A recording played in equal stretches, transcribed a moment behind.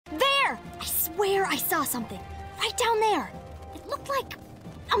swear I saw something. Right down there. It looked like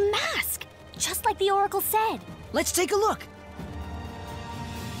a mask, just like the Oracle said. Let's take a look.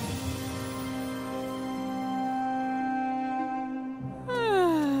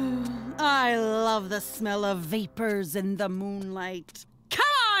 I love the smell of vapors in the moonlight. Come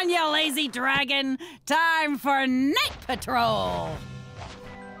on, you lazy dragon! Time for night patrol!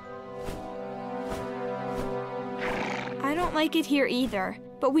 I don't like it here either,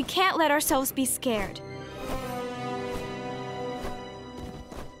 but we can't let ourselves be scared.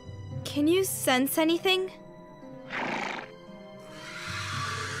 Can you sense anything?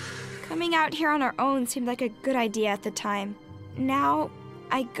 Coming out here on our own seemed like a good idea at the time. Now,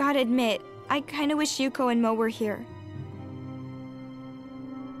 I gotta admit, I kinda wish Yuko and Mo were here.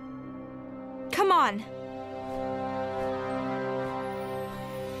 Come on!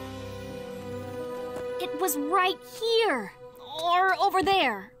 It was right here. Or over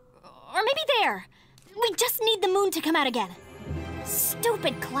there. Or maybe there. We just need the moon to come out again.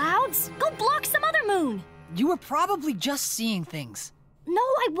 Stupid clouds! Go block some other moon! You were probably just seeing things. No,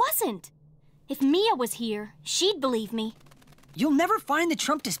 I wasn't. If Mia was here, she'd believe me. You'll never find the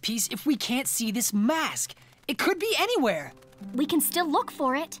Trumptus piece if we can't see this mask. It could be anywhere. We can still look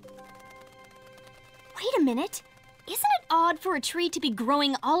for it. Wait a minute. Isn't it odd for a tree to be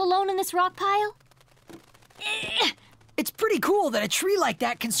growing all alone in this rock pile? It's pretty cool that a tree like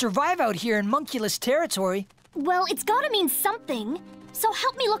that can survive out here in Monculus territory. Well, it's gotta mean something. So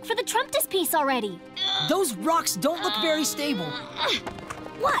help me look for the Trumptus piece already. Those rocks don't look very stable.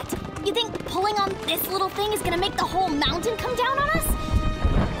 What? You think pulling on this little thing is gonna make the whole mountain come down on us?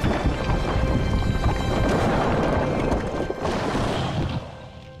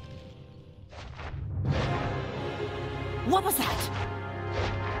 What was that?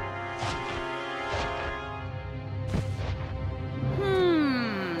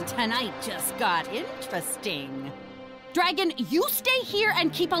 Tonight just got interesting. Dragon, you stay here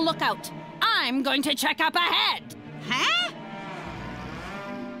and keep a lookout. I'm going to check up ahead. Huh?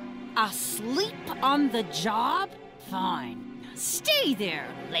 Asleep on the job? Fine. Stay there,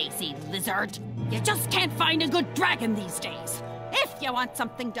 lazy lizard. You just can't find a good dragon these days. If you want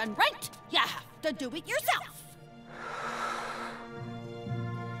something done right, you have to do it yourself.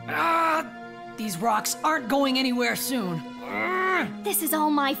 These rocks aren't going anywhere soon. This is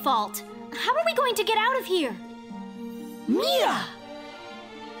all my fault. How are we going to get out of here? Mia!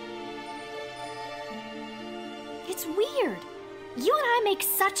 It's weird. You and I make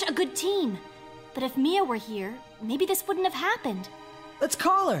such a good team. But if Mia were here, maybe this wouldn't have happened. Let's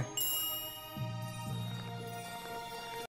call her.